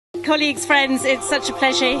colleagues, friends, it's such a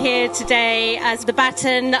pleasure here today as the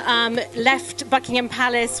Baton left Buckingham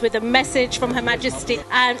Palace with a message from Her Majesty,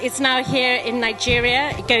 and it's now here in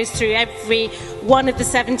Nigeria. It goes through every one of the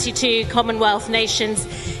 72 Commonwealth nations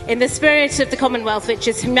in the spirit of the Commonwealth, which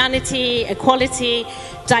is humanity, equality,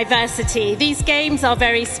 diversity. These games are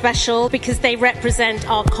very special because they represent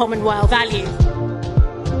our Commonwealth values.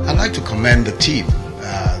 I'd like to commend the team,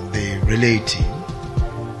 the relay team,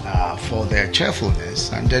 for their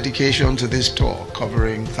cheerfulness and dedication to this tour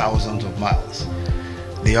covering thousands of miles.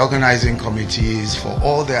 The organizing committees for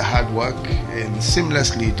all their hard work in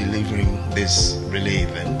seamlessly delivering this relay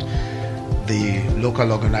event. The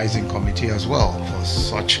local organizing committee as well for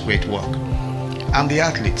such great work. And the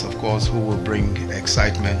athletes, of course, who will bring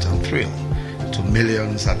excitement and thrill to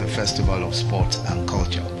millions at the Festival of Sport and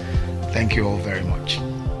Culture. Thank you all very much.